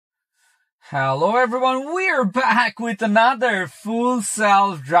Hello everyone, we're back with another full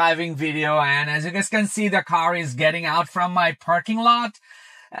self-driving video, and as you guys can see, the car is getting out from my parking lot,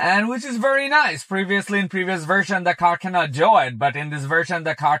 and which is very nice. Previously, in previous version, the car cannot do it, but in this version,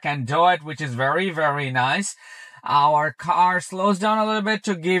 the car can do it, which is very, very nice. Our car slows down a little bit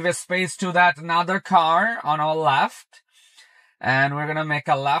to give a space to that another car on our left. And we're gonna make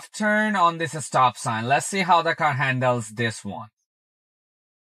a left turn on this stop sign. Let's see how the car handles this one.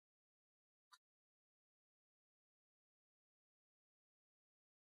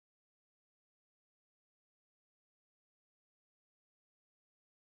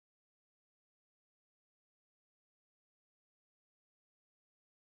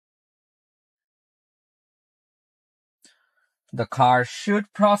 The car should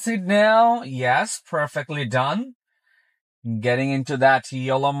proceed now. Yes, perfectly done. Getting into that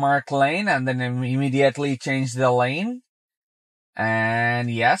yellow mark lane and then immediately change the lane. And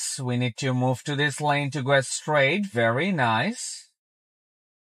yes, we need to move to this lane to go straight. Very nice.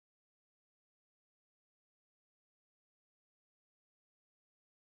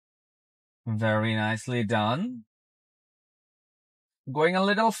 Very nicely done. Going a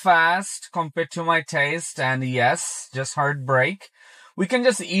little fast compared to my taste, and yes, just hard brake. We can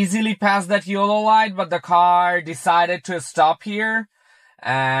just easily pass that yellow light, but the car decided to stop here.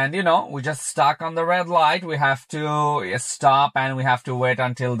 And, we just stuck on the red light. We have to stop and we have to wait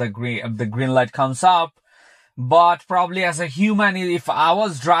until the green light comes up. But probably as a human, if I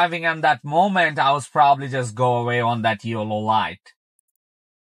was driving at that moment, I would probably just go away on that yellow light.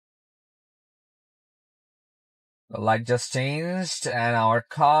 The light just changed and our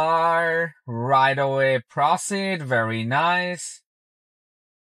car right away proceed. Very nice.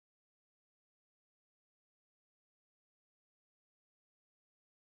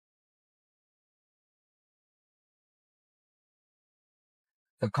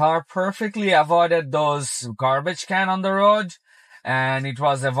 The car perfectly avoided those garbage can on the road, and it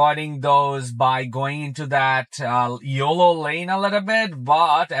was avoiding those by going into that yellow lane a little bit,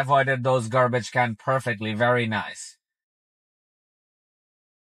 but avoided those garbage can perfectly. Very nice.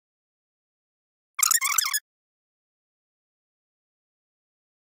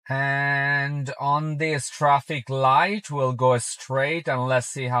 And on this traffic light, we'll go straight and let's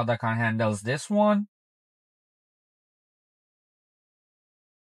see how the car handles this one.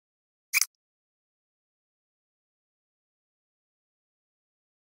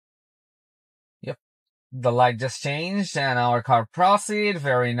 Yep. The light just changed and our car proceed.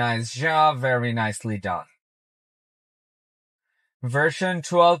 Very nice job. Very nicely done. Version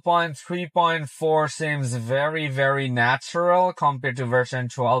 12.3.4 seems very, very natural compared to version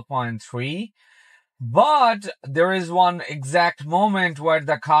 12.3. But there is one exact moment where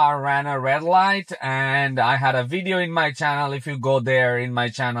the car ran a red light, and I had a video in my channel. If you go there in my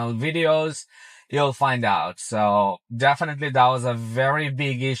channel videos, you'll find out. So definitely that was a very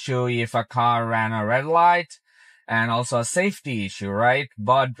big issue if a car ran a red light, and also a safety issue, right?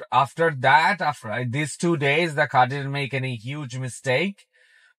 But after that, after these 2 days, the car didn't make any huge mistake,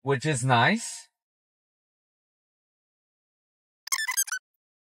 which is nice.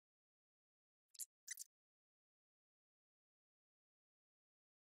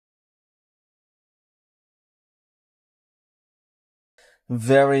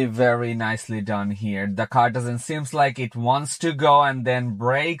 Very, very nicely done here. The car doesn't seem like it wants to go and then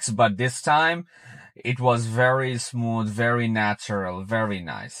brakes, but this time it was very smooth, very natural, very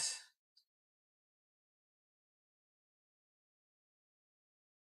nice.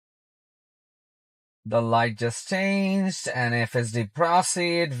 The light just changed and FSD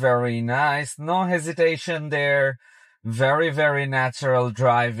proceed. Very nice. No hesitation there. Very, very natural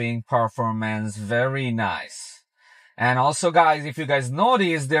driving performance. Very nice. And also, guys, if you guys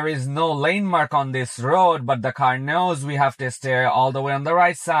notice, there is no lane mark on this road, but the car knows we have to stay all the way on the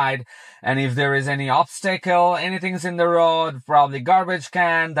right side. And if there is any obstacle, anything's in the road, probably garbage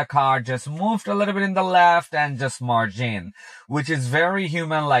can, the car just moved a little bit in the left and just merged in, which is very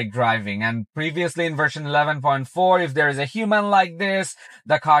human-like driving. And previously in version 11.4, if there is a human like this,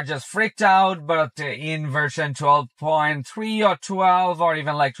 the car just freaked out. But in version 12.3 or 12 or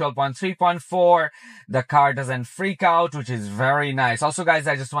even like 12.3.4, the car doesn't freak out, which is very nice. Also, guys,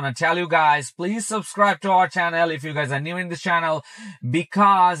 I just want to tell you guys, please subscribe to our channel if you guys are new in this channel,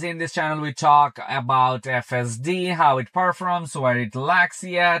 because in this channel we talk about FSD, how it performs, where it lacks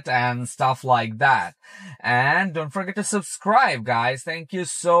yet, and stuff like that. And don't forget to subscribe, guys. Thank you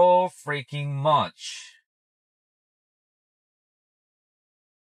so freaking much.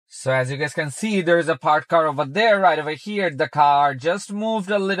 So as you guys can see, there's a parked car over there, right over here. The car just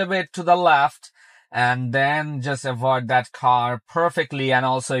moved a little bit to the left. and then just avoid that car perfectly. And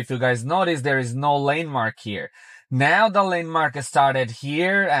also, if you guys notice, there is no lane mark here. Now the lane mark started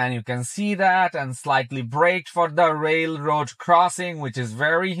here, and you can see that, and slightly braked for the railroad crossing, which is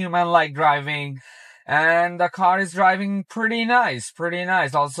very human-like driving. And the car is driving pretty nice, pretty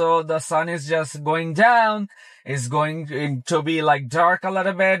nice. Also, the sun is just going down. It's going to be like dark a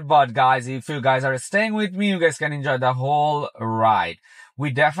little bit, but guys, if you guys are staying with me, you guys can enjoy the whole ride.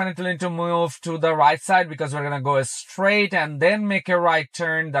 We definitely need to move to the right side because we're gonna go straight and then make a right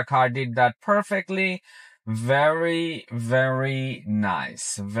turn. The car did that perfectly. Very, very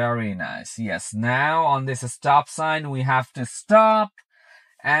nice. Very nice. Yes, now on this stop sign, we have to stop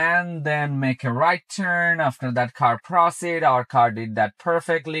and then make a right turn. After that, car proceed. Our car did that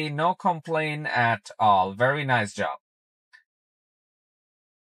perfectly. No complaint at all. Very nice job.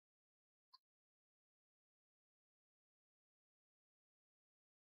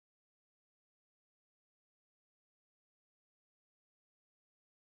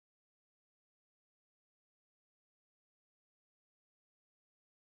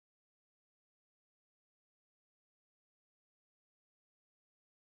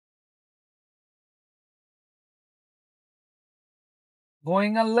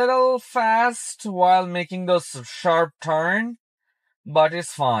 Going a little fast while making those sharp turn, but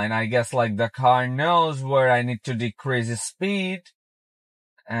it's fine. I guess like the car knows where I need to decrease the speed.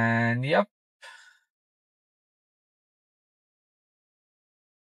 And yep.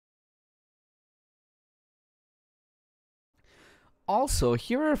 Also,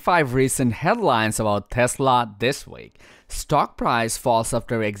 here are 5 recent headlines about Tesla this week. Stock price falls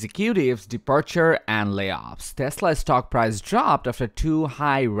after executives' departure and layoffs. Tesla stock price dropped after 2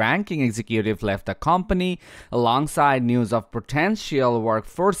 high-ranking executives left the company, alongside news of potential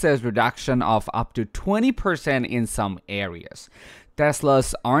workforce reduction of up to 20% in some areas.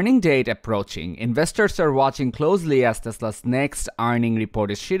 Tesla's earning date approaching. Investors are watching closely as Tesla's next earning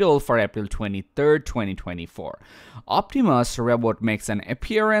report is scheduled for April 23rd, 2024. Optimus robot makes an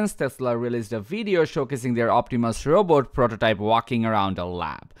appearance. Tesla released a video showcasing their Optimus robot prototype walking around a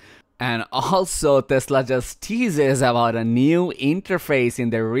lab. And also, Tesla just teases about a new interface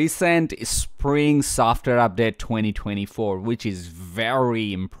in the recent Spring Software Update 2024, which is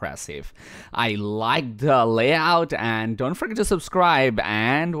very impressive. I like the layout, and don't forget to subscribe,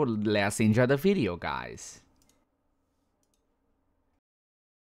 and let's enjoy the video, guys.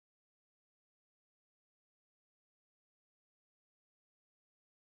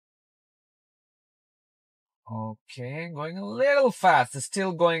 Okay, going a little fast. It's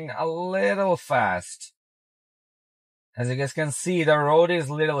still going a little fast. As you guys can see, the road is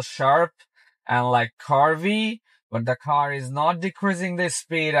a little sharp and like curvy, but the car is not decreasing the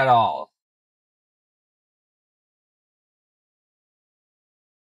speed at all.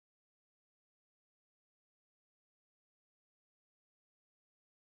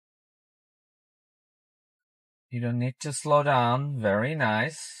 You don't need to slow down. Very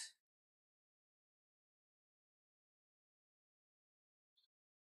nice.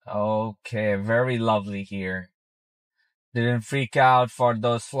 Okay, very lovely here. Didn't freak out for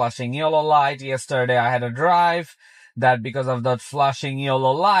those flashing yellow light. Yesterday I had a drive that because of that flashing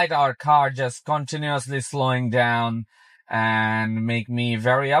yellow light, our car just continuously slowing down and make me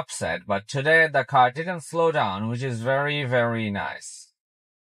very upset. But today the car didn't slow down, which is very, very nice.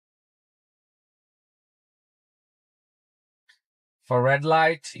 For red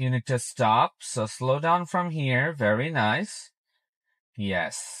light, you need to stop. So slow down from here. Very nice.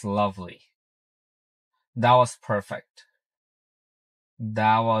 Yes, lovely. That was perfect.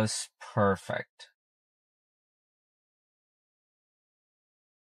 That was perfect.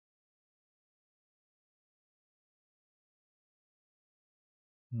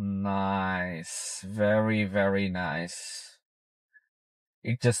 Nice. Very, very nice.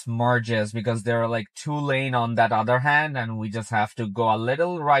 It just merges because there are like 2 lanes on that other hand, and we just have to go a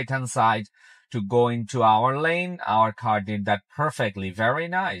little right hand side to go into our lane. Our car did that perfectly. Very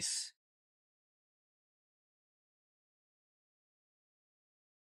nice.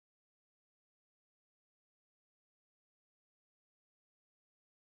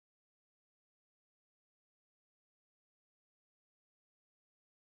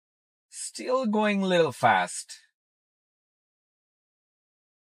 Still going a little fast.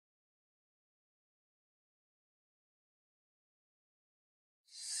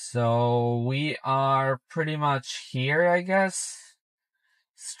 So we are pretty much here, I guess.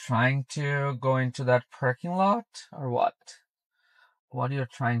 It's trying to go into that parking lot or what? What are you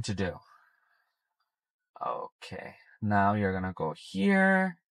trying to do? Okay, now you're gonna go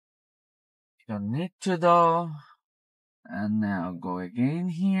here. You don't need to though. And now go again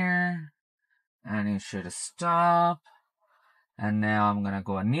here. And you should stop. And now I'm gonna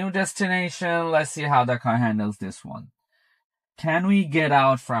go a new destination. Let's see how the car handles this one. Can we get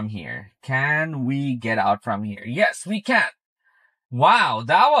out from here? Can we get out from here? Yes, we can. Wow,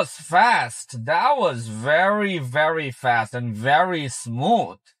 that was fast. That was very, very fast and very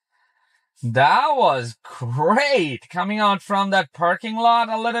smooth. That was great. Coming out from that parking lot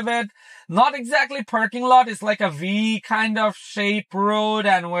a little bit. Not exactly parking lot. It's like a V kind of shape road,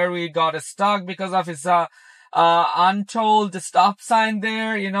 and where we got stuck because of its untold stop sign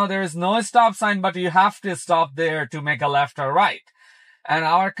there. You know, there is no stop sign, but you have to stop there to make a left or right. And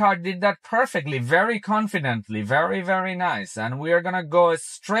our car did that perfectly, very confidently, very, very nice. And we are gonna go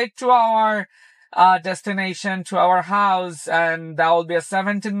straight to our destination, to our house, and that will be a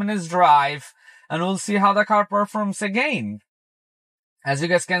 17 minutes drive, and we'll see how the car performs again. As you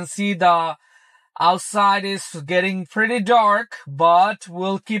guys can see, the outside is getting pretty dark, but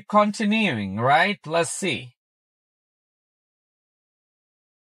we'll keep continuing, right? Let's see.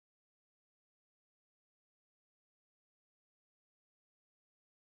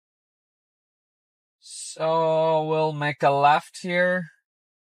 So we'll make a left here.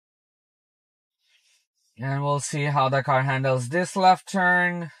 And we'll see how the car handles this left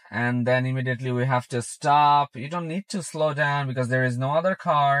turn. And then immediately we have to stop. You don't need to slow down because there is no other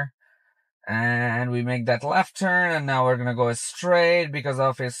car. And we make that left turn. And now we're going to go straight because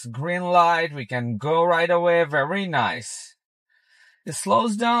of its green light. We can go right away. Very nice. It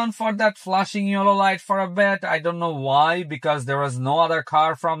slows down for that flashing yellow light for a bit. I don't know why, because there was no other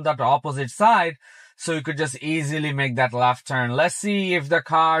car from that opposite side. So you could just easily make that left turn. Let's see if the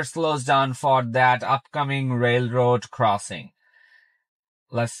car slows down for that upcoming railroad crossing.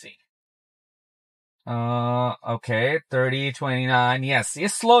 Let's see. Okay, 30, 29. Yes,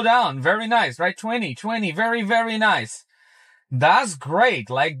 it slowed down. Very nice, right? 20, 20. Very, very nice. That's great.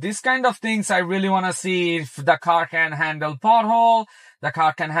 Like, this kind of things I really want to see if the car can handle pothole, the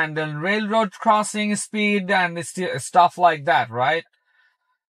car can handle railroad crossing speed, and stuff like that, right?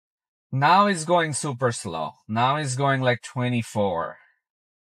 Now it's going super slow. Now it's going like 24.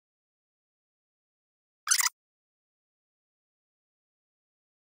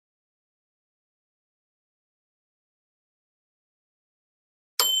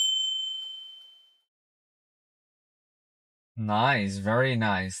 Nice, very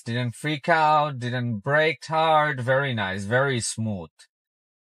nice. Didn't freak out, didn't brake hard. Very nice, very smooth.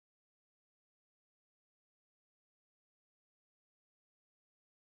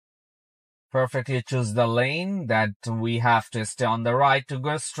 Perfectly choose the lane that we have to stay on the right to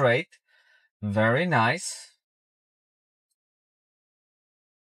go straight. Very nice.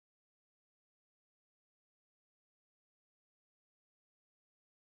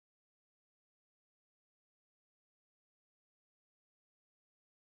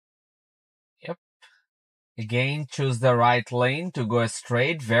 Yep. Again, choose the right lane to go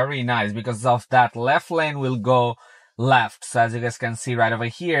straight. Very nice, because of that left lane will go left. So as you guys can see right over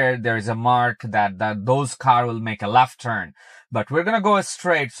here, there is a mark that those car will make a left turn. But we're gonna go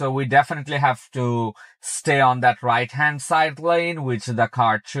straight, so we definitely have to stay on that right-hand side lane, which the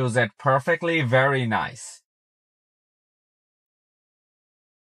car chose it perfectly. Very nice.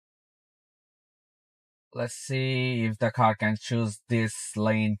 Let's see if the car can choose this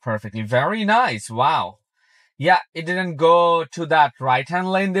lane perfectly. Very nice. Wow. Yeah, it didn't go to that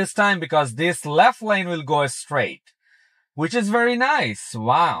right-hand lane this time because this left lane will go straight, which is very nice.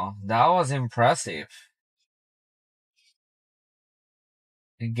 Wow, that was impressive.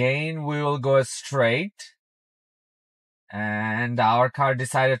 Again, we will go straight. And our car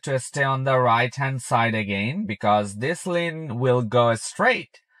decided to stay on the right-hand side again because this lane will go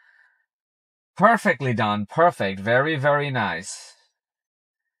straight. Perfectly done. Perfect. Very, very nice.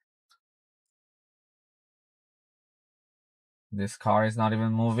 This car is not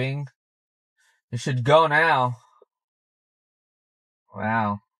even moving. You should go now.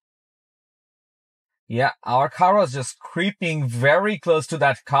 Wow. Yeah, our car was just creeping very close to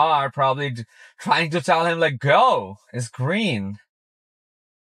that car, probably trying to tell him, like, go. It's green.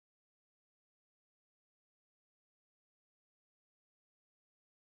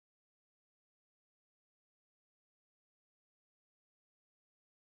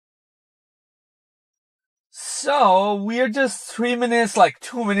 So, we're just 3 minutes, like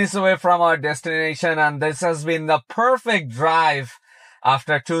 2 minutes away from our destination, and this has been the perfect drive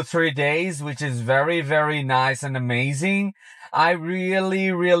after 2-3 days, which is very, very nice and amazing. I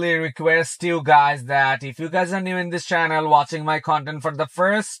really, really request you guys that if you guys are new in this channel watching my content for the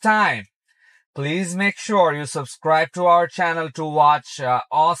first time, please make sure you subscribe to our channel to watch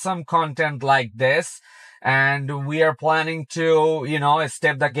awesome content like this. And we are planning to,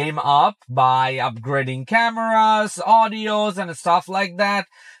 step the game up by upgrading cameras, audios, and stuff like that.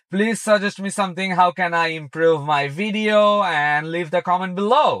 Please suggest me something. How can I improve my video? And leave the comment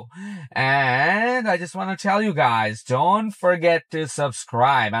below. And I just want to tell you guys, don't forget to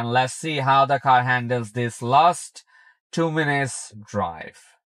subscribe. And let's see how the car handles this last 2 minutes drive.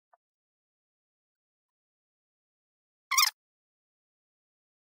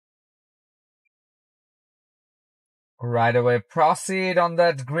 Right away, proceed on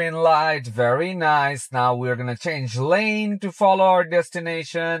that green light. Very nice. Now we're gonna change lane to follow our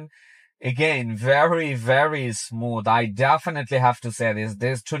destination. Again, very, very smooth. I definitely have to say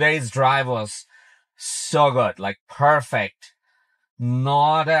this. Today's drive was so good, like perfect.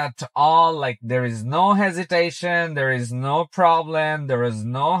 Not at all. Like there is no hesitation. There is no problem. There is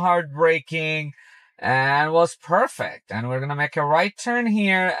no hard braking. And was perfect. And we're gonna make a right turn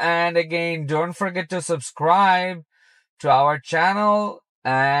here. And again, don't forget to subscribe to our channel,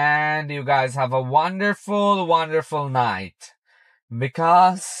 and you guys have a wonderful, wonderful night,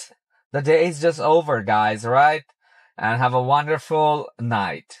 because the day is just over, guys, right? And have a wonderful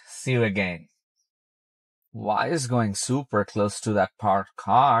night. See you again. Why is going super close to that parked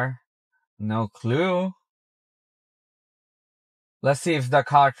car? No clue. Let's see if the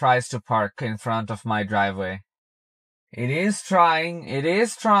car tries to park in front of my driveway. It is trying. It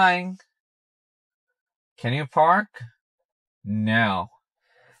is trying. Can you park? No.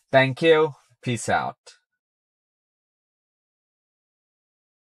 Thank you. Peace out.